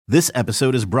This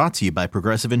episode is brought to you by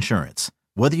Progressive Insurance.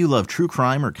 Whether you love true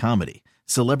crime or comedy,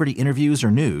 celebrity interviews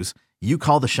or news, you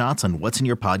call the shots on what's in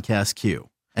your podcast queue.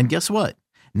 And guess what?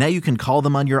 Now you can call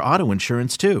them on your auto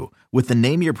insurance too with the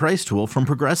Name Your Price tool from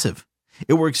Progressive.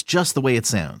 It works just the way it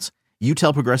sounds. You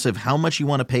tell Progressive how much you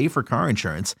want to pay for car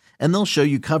insurance, and they'll show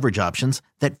you coverage options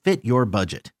that fit your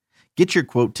budget. Get your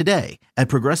quote today at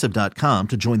Progressive.com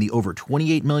to join the over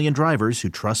 28 million drivers who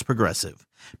trust Progressive.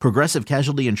 Progressive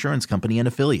Casualty Insurance Company and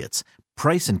Affiliates.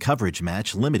 Price and coverage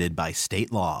match limited by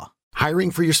state law. Hiring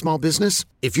for your small business?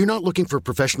 If you're not looking for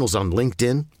professionals on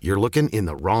LinkedIn, you're looking in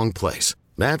the wrong place.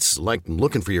 That's like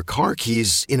looking for your car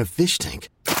keys in a fish tank.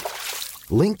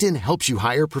 LinkedIn helps you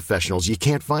hire professionals you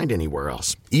can't find anywhere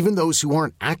else, even those who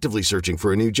aren't actively searching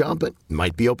for a new job but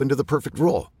might be open to the perfect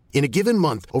role. In a given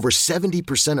month, over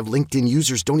 70% of LinkedIn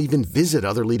users don't even visit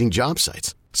other leading job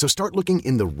sites. So start looking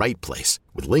in the right place.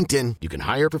 With LinkedIn, you can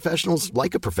hire professionals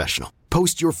like a professional.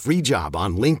 Post your free job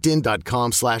on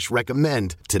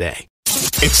linkedin.com/recommend today.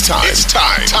 It's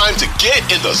time. Time to get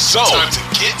in the zone.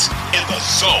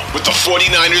 With the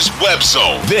 49ers web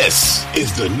zone. This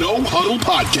is the No Huddle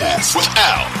Podcast with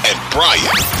Al and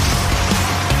Brian.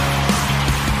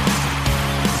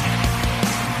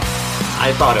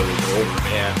 I thought it was over,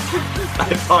 man.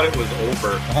 I thought it was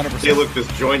over. 100%. They look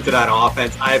disjointed on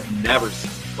offense. I've never seen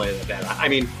them play like that. I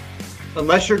mean,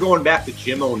 unless you're going back to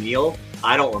Jim O'Neill,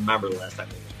 I don't remember the last time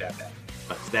they was that bad.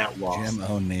 But it's that lost. Jim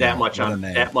O'Neill. That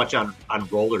much on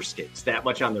roller skates. That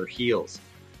much on their heels.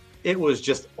 It was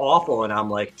just awful, and I'm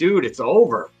like, dude, it's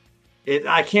over.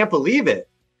 I can't believe it.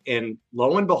 And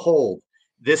lo and behold,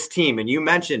 this team, and you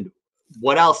mentioned,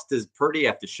 what else does Purdy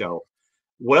have to show?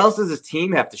 What else does this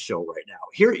team have to show right now?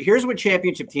 Here's what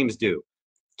championship teams do.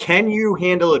 Can you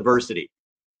handle adversity?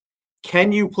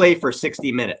 Can you play for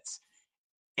 60 minutes?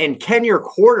 And can your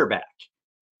quarterback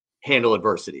handle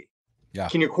adversity? Yeah.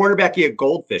 Can your quarterback be a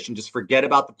goldfish and just forget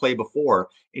about the play before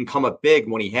and come up big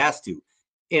when he has to?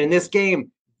 And in this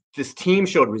game, this team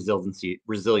showed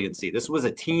resiliency. This was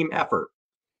a team effort.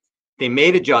 They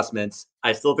made adjustments.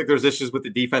 I still think there's issues with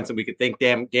the defense, and we could thank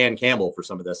Dan Campbell for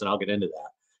some of this, and I'll get into that.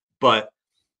 But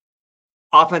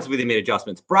offensively, they made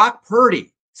adjustments. Brock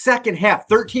Purdy, second half,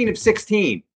 13 of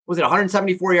 16. Was it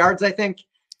 174 yards, I think?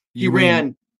 You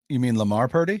mean Lamar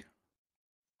Purdy?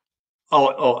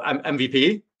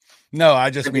 MVP? No, I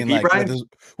just MVP, mean like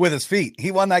with his feet.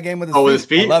 He won that game with his feet. With his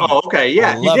feet? Okay.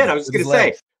 Yeah, he did. I was just going to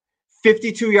say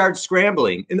 52 yards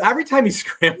scrambling. And every time he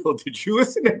scrambled, did you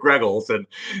listen to Greg Olsen?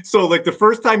 So, like, the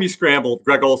first time he scrambled,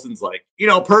 Greg Olsen's like,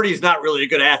 Purdy's not really a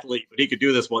good athlete, but he could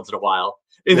do this once in a while.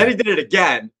 And then he did it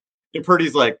again. And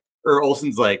Purdy's like, or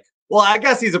Olsen's like, well, I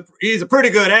guess he's a pretty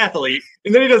good athlete.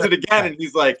 And then he does it again, and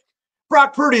he's like,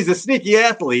 Brock Purdy's a sneaky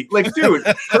athlete. Like, dude,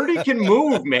 Purdy can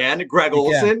move, man. Greg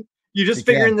Olsen, you just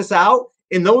figuring this out.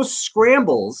 And those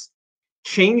scrambles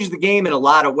changed the game in a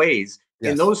lot of ways.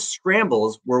 Yes. And those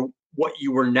scrambles were what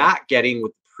you were not getting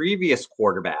with the previous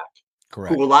quarterback.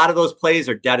 Correct. Who a lot of those plays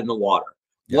are dead in the water.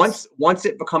 Yes. Once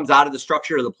it becomes out of the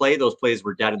structure of the play, those plays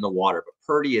were dead in the water. But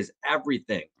Purdy is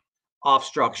everything off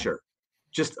structure.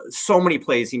 Just so many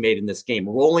plays he made in this game.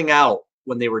 Rolling out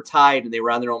when they were tied and they were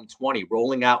on their own 20.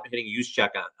 Rolling out and hitting a use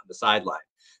check on the sideline.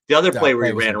 The other play where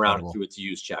he ran around and threw it to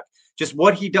use check. Just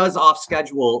what he does off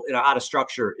schedule and out of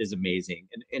structure is amazing.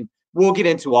 And we'll get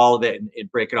into all of it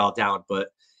and break it all down. But,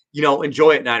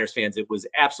 enjoy it, Niners fans. It was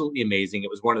absolutely amazing.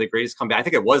 It was one of the greatest comebacks. I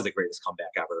think it was the greatest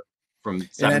comeback ever from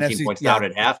 17 points down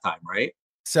at halftime, right?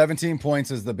 17 points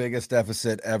is the biggest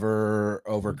deficit ever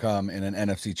overcome in an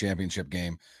NFC championship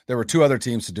game. There were two other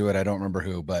teams to do it. I don't remember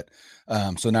who, but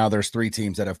so now there's three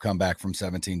teams that have come back from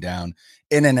 17 down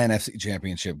in an NFC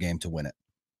championship game to win it.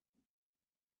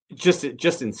 Just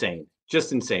insane.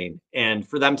 And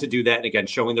for them to do that, and again,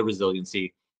 showing the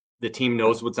resiliency, the team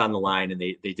knows what's on the line, and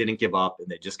they didn't give up, and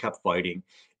they just kept fighting.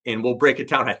 And we'll break it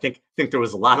down. I think there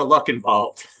was a lot of luck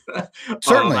involved.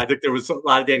 Certainly. I think there was a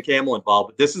lot of Dan Campbell involved.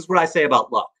 But this is what I say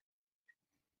about luck.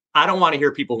 I don't want to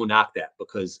hear people who knock that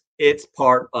because it's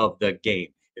part of the game.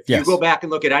 If you go back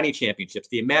and look at any championships,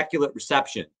 the immaculate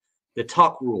reception, the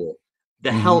tuck rule,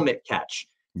 the helmet catch,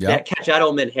 that catch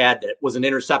Edelman had that was an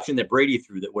interception that Brady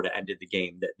threw that would have ended the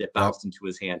game that bounced into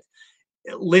his hand.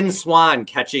 Lynn Swann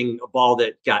catching a ball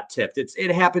that got tipped.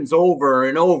 It happens over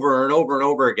and over and over and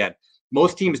over again.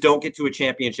 Most teams don't get to a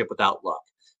championship without luck.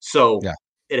 So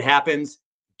it happens.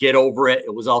 Get over it.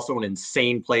 It was also an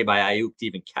insane play by Ayuk to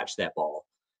even catch that ball.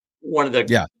 One of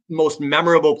the most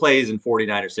memorable plays in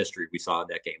 49ers history we saw in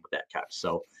that game with that catch.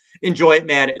 So enjoy it,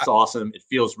 man. It's awesome. It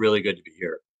feels really good to be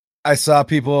here. I saw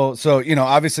people. So,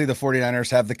 obviously the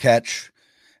 49ers have the catch,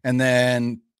 and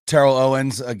then Terrell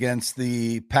Owens against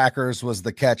the Packers was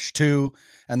the catch 2,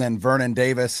 and then Vernon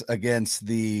Davis against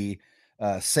the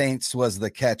Saints was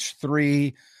the catch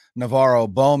 3. Navarro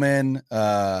Bowman,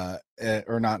 or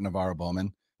not Navarro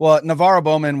Bowman. Well, Navarro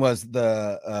Bowman was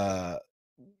the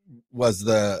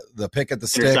pick at the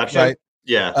stick, right?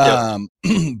 Yeah.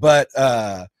 But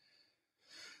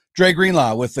Dre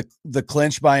Greenlaw with the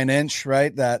clinch by an inch,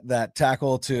 right? That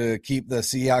tackle to keep the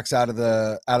Seahawks out of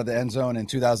the end zone in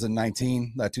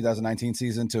 2019, that 2019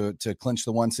 season to clinch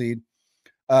the 1 seed.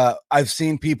 I've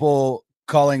seen people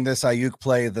calling this Ayuk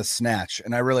play the snatch,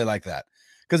 and I really like that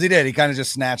because he did. He kind of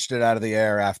just snatched it out of the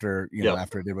air after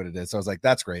after it did what it did. So I was like,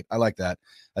 that's great. I like that.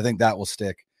 I think that will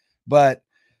stick. But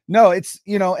no, it's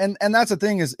and that's the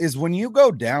thing is when you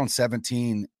go down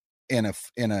 17 in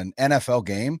an NFL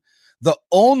game, the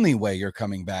only way you're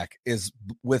coming back is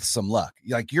with some luck.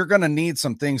 Like, you're going to need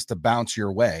some things to bounce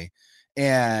your way,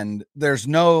 and there's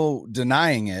no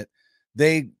denying it.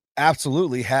 They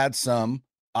absolutely had some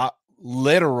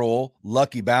literal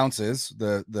lucky bounces,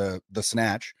 the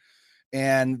snatch,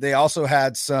 and they also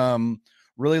had some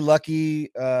really lucky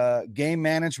game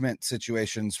management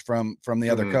situations from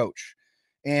the other coach,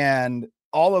 and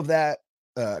all of that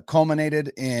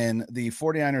culminated in the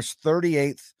 49ers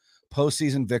 38th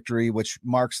postseason victory, which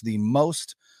marks the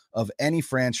most of any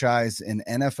franchise in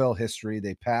NFL history.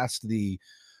 They passed the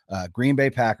Green Bay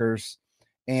Packers,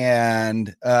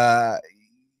 and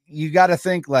you got to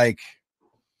think, like,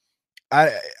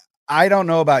 I don't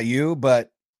know about you, but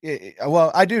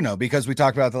well, I do know, because we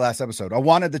talked about it the last episode. I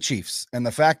wanted the Chiefs, and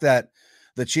the fact that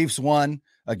the Chiefs won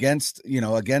against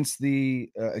the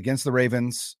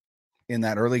Ravens in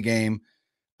that early game,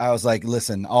 I was like,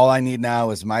 listen, all I need now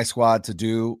is my squad to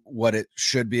do what it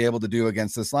should be able to do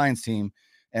against this Lions team,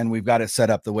 and we've got it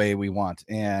set up the way we want.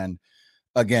 And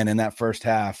again, in that first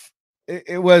half,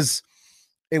 it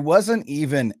wasn't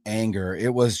even anger.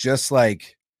 It was just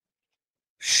like,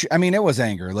 it was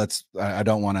anger. I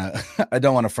don't want to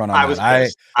front on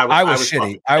that. I was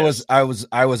shitty.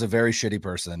 I was a very shitty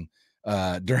person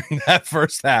during that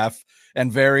first half,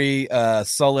 and very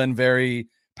sullen, very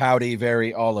pouty,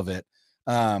 very all of it.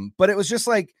 But it was just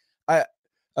like,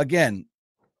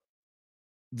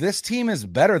 this team is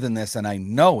better than this, and I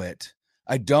know it.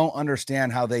 I don't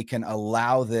understand how they can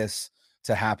allow this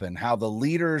to happen, how the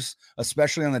leaders,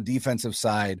 especially on the defensive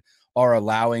side, are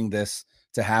allowing this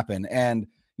to happen. And,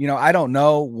 I don't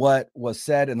know what was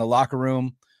said in the locker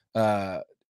room at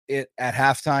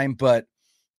halftime, but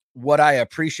what I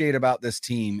appreciate about this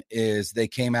team is they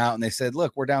came out and they said,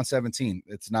 look, we're down 17.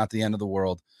 It's not the end of the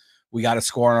world. We got to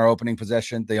score on our opening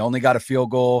possession. They only got a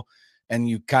field goal, and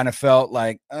you kind of felt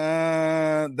like,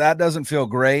 that doesn't feel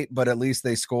great, but at least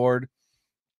they scored.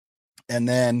 And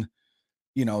then,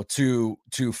 to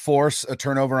force a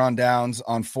turnover on downs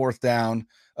on 4th down,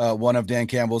 one of Dan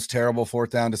Campbell's terrible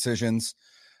 4th down decisions,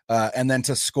 and then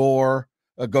to score,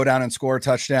 go down and score a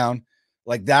touchdown.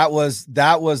 Like, that was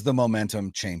the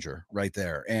momentum changer right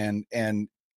there. And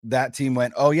that team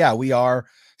went, oh yeah, we are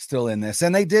still in this.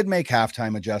 And they did make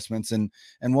halftime adjustments, and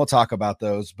we'll talk about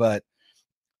those. But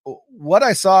what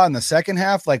I saw in the second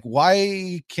half, like,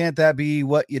 why can't that be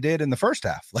what you did in the first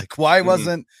half? Like, why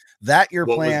wasn't that your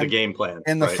plan? What was the game plan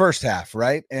in the first half?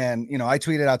 Right. And, I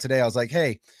tweeted out today, I was like,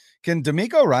 hey, can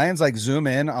D'Amico Ryans zoom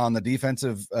in on the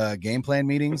defensive game plan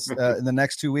meetings in the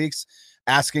next 2 weeks,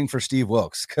 asking for Steve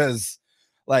Wilkes? Cause,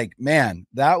 like, man,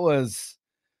 that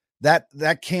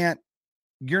can't,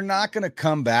 you're not going to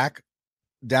come back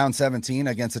down 17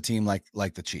 against a team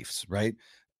like the Chiefs, right?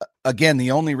 Again,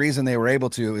 the only reason they were able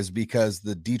to is because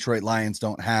the Detroit Lions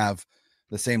don't have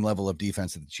the same level of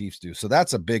defense that the Chiefs do. So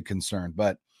that's a big concern.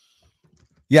 But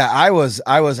yeah, I was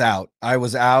out. I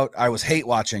was hate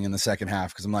watching in the second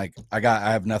half, because I'm like, I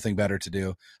have nothing better to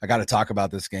do. I got to talk about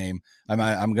this game.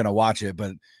 I'm going to watch it,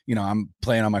 but I'm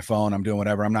playing on my phone. I'm doing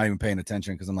whatever. I'm not even paying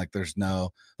attention, because I'm like, there's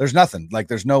nothing. Like,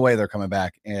 there's no way they're coming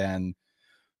back. And,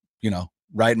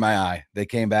 right in my eye, they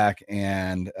came back,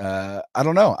 and I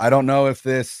don't know. I don't know if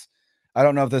this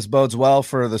bodes well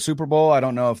for the Super Bowl. I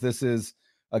don't know if this is,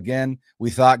 again, we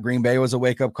thought Green Bay was a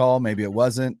wake-up call. Maybe it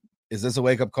wasn't. Is this a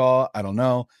wake-up call? I don't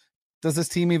know. Does this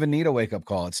team even need a wake-up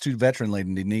call? It's too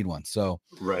veteran-laden to need one. So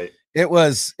right. It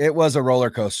was a roller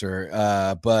coaster.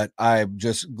 But I'm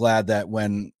just glad that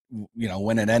when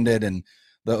it ended and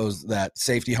that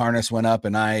safety harness went up,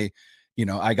 and I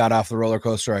got off the roller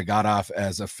coaster. I got off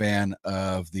as a fan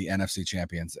of the NFC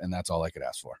champions, and that's all I could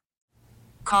ask for.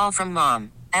 Call from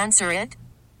mom. Answer it.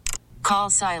 Call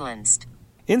silenced.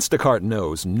 Instacart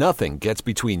knows nothing gets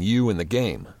between you and the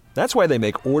game. That's why they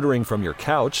make ordering from your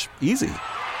couch easy.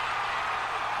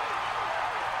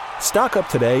 Stock up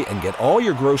today and get all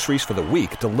your groceries for the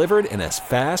week delivered in as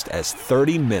fast as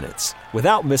 30 minutes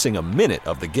without missing a minute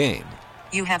of the game.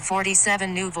 You have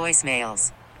 47 new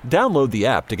voicemails. Download the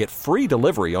app to get free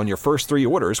delivery on your first 3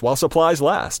 orders while supplies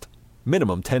last.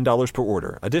 Minimum $10 per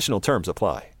order. Additional terms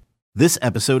apply. This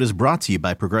episode is brought to you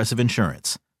by Progressive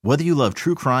Insurance. Whether you love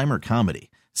true crime or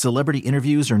comedy, celebrity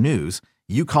interviews or news,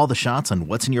 you call the shots on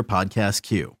what's in your podcast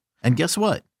queue. And guess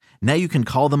what? Now you can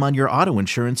call them on your auto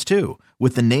insurance too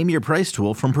with the Name Your Price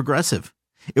tool from Progressive.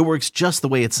 It works just the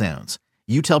way it sounds.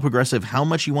 You tell Progressive how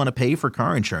much you want to pay for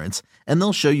car insurance, and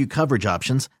they'll show you coverage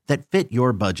options that fit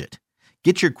your budget.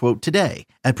 Get your quote today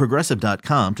at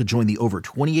Progressive.com to join the over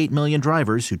 28 million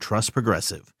drivers who trust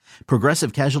Progressive.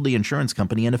 Progressive Casualty Insurance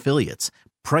Company and Affiliates.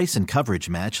 Price and coverage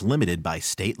match limited by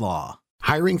state law.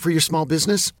 Hiring for your small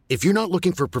business? If you're not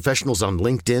looking for professionals on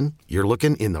LinkedIn, you're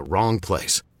looking in the wrong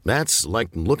place. That's like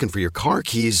looking for your car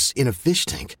keys in a fish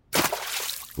tank.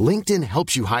 LinkedIn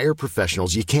helps you hire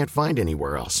professionals you can't find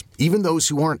anywhere else, even those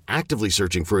who aren't actively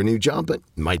searching for a new job but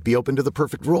might be open to the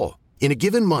perfect role. In a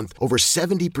given month, over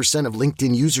 70% of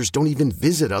LinkedIn users don't even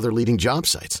visit other leading job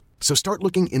sites. So start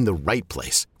looking in the right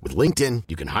place. With LinkedIn,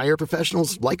 you can hire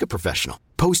professionals like a professional.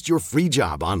 Post your free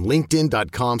job on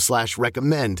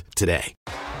linkedin.com/recommend today.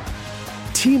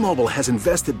 T-Mobile has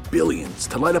invested billions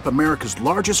to light up America's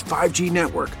largest 5G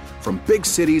network, from big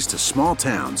cities to small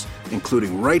towns,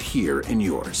 including right here in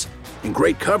yours. And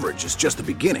great coverage is just the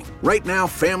beginning. Right now,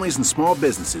 families and small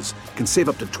businesses can save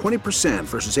up to 20%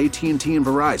 versus AT&T and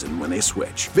Verizon when they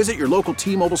switch. Visit your local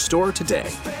T-Mobile store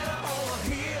today.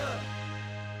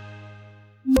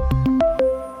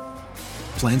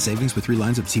 Plan savings with 3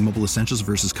 lines of T-Mobile Essentials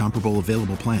versus comparable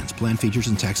available plans. Plan features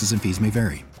and taxes and fees may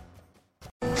vary.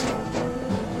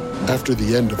 After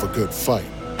the end of a good fight,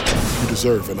 you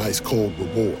deserve an ice-cold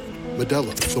reward.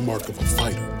 Modelo is the mark of a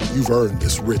fighter. You've earned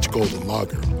this rich golden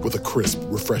lager with a crisp,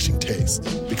 refreshing taste.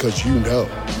 Because you know,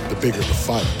 the bigger the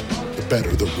fight, the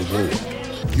better the reward.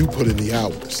 You put in the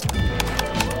hours,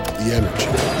 the energy,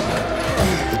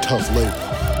 the tough labor.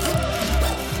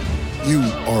 You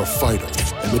are a fighter,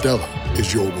 and Modelo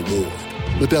is your reward.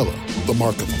 Modelo, the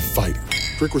mark of a fighter.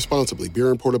 Drink responsibly. Beer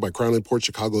imported by Crown Imports,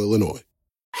 Chicago, Illinois.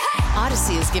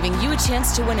 Odyssey is giving you a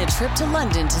chance to win a trip to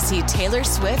London to see Taylor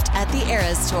Swift at the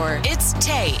Eras Tour. It's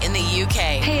Tay in the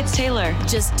UK. Hey, it's Taylor.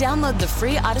 Just download the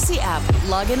free Odyssey app,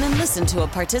 log in and listen to a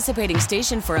participating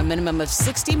station for a minimum of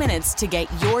 60 minutes to get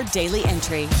your daily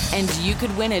entry. And you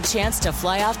could win a chance to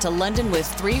fly off to London with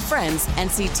 3 friends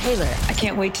and see Taylor. I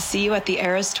can't wait to see you at the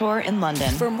Eras Tour in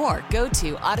London. For more, go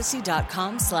to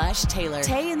odyssey.com/Taylor.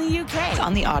 Tay in the UK. It's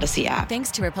on the Odyssey app.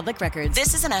 Thanks to Republic Records.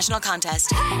 This is a national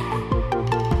contest.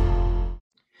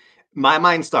 My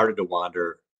mind started to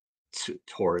wander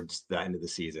towards the end of the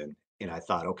season, and I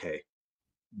thought, okay,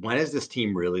 when does this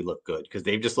team really look good? Because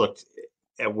they've just looked,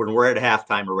 when we're at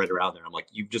halftime or right around there, I'm like,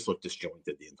 you've just looked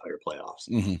disjointed the entire playoffs.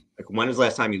 Mm-hmm. Like, when was the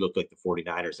last time you looked like the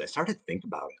 49ers? I started to think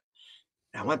about it.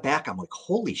 And I went back, I'm like,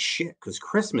 holy shit, because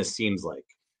Christmas seems like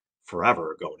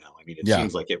forever ago now. I mean, it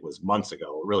seems like it was months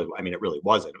ago. Really, I mean, it really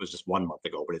wasn't. It was just 1 month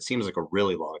ago, but it seems like a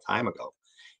really long time ago.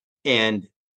 And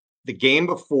the game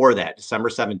before that, December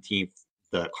 17th,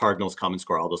 the Cardinals come and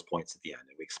score all those points at the end,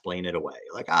 and we explain it away.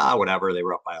 Like, whatever, they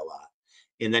were up by a lot.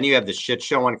 And then you have the shit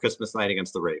show on Christmas night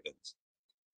against the Ravens.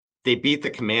 They beat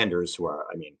the Commanders, who are,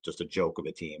 I mean, just a joke of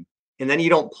a team. And then you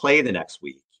don't play the next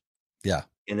week. Yeah.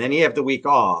 And then you have the week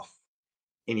off,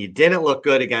 and you didn't look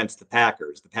good against the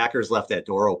Packers. The Packers left that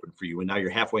door open for you, and now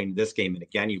you're halfway into this game, and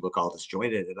again, you look all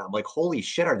disjointed. And I'm like, holy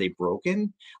shit, are they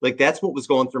broken? Like, that's what was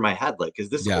going through my head. Like, is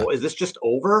this just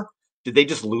over? Did they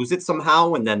just lose it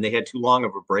somehow, and then they had too long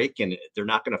of a break, and they're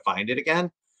not going to find it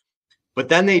again? But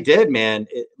then they did, man.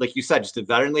 Like you said, just a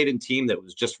veteran-laden team that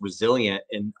was just resilient.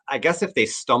 And I guess if they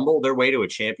stumble their way to a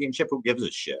championship, who gives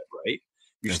a shit, right?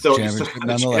 You're still have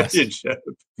a championship.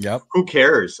 Yep. Who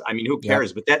cares? I mean, who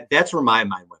cares? Yep. But that's where my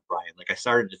mind went, Brian. Like, I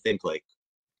started to think, like,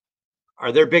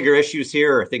 are there bigger issues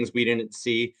here or things we didn't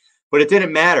see? But it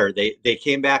didn't matter. They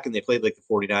came back and they played like the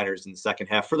 49ers in the second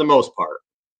half for the most part.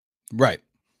 Right.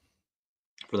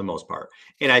 For the most part.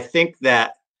 And I think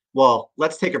that, well,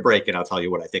 let's take a break and I'll tell you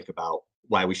what I think about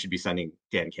why we should be sending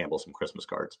Dan Campbell some Christmas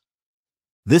cards.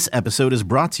 This episode is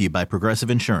brought to you by Progressive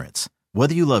Insurance.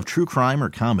 Whether you love true crime or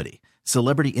comedy,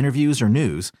 celebrity interviews or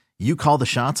news, you call the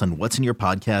shots on what's in your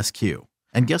podcast queue.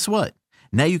 And guess what?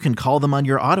 Now you can call them on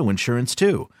your auto insurance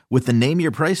too with the Name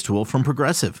Your Price tool from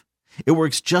Progressive. It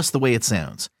works just the way it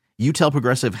sounds. You tell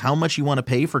Progressive how much you want to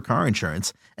pay for car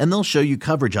insurance, and they'll show you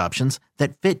coverage options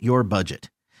that fit your budget.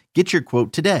 Get your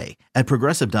quote today at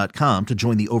Progressive.com to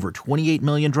join the over 28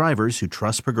 million drivers who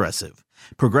trust Progressive.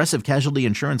 Progressive Casualty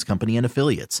Insurance Company and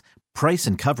Affiliates. Price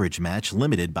and coverage match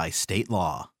limited by state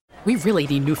law. We really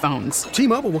need new phones.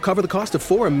 T-Mobile will cover the cost of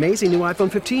 4 amazing new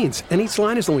iPhone 15s, and each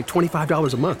line is only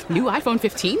 $25 a month. New iPhone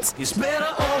 15s? It's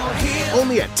better over here.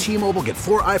 Only at T-Mobile, get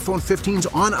 4 iPhone 15s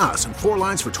on us and 4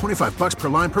 lines for $25 per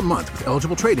line per month with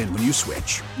eligible trade-in when you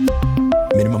switch.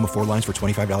 Minimum of 4 lines for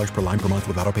 $25 per line per month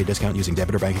with autopay discount using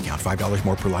debit or bank account. $5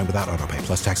 more per line without autopay,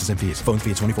 plus taxes and fees. Phone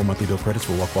fee at 24 monthly bill credits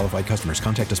for well-qualified customers.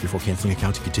 Contact us before canceling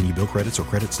account to continue bill credits or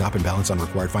credit stop and balance on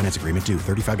required finance agreement due.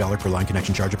 $35 per line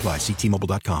connection charge applies. See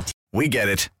T-Mobile.com. We get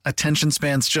it. Attention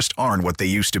spans just aren't what they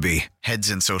used to be.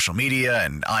 Heads in social media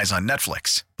and eyes on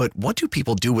Netflix. But what do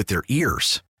people do with their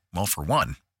ears? Well, for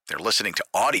one, they're listening to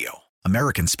audio.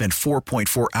 Americans spend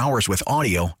 4.4 hours with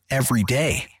audio every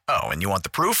day. Oh, and you want the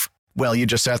proof? Well, you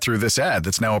just sat through this ad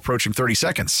that's now approaching 30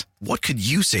 seconds. What could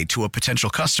you say to a potential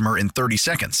customer in 30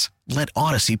 seconds? Let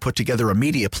Odyssey put together a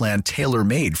media plan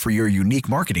tailor-made for your unique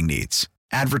marketing needs.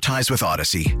 Advertise with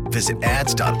Odyssey. Visit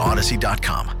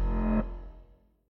ads.odyssey.com.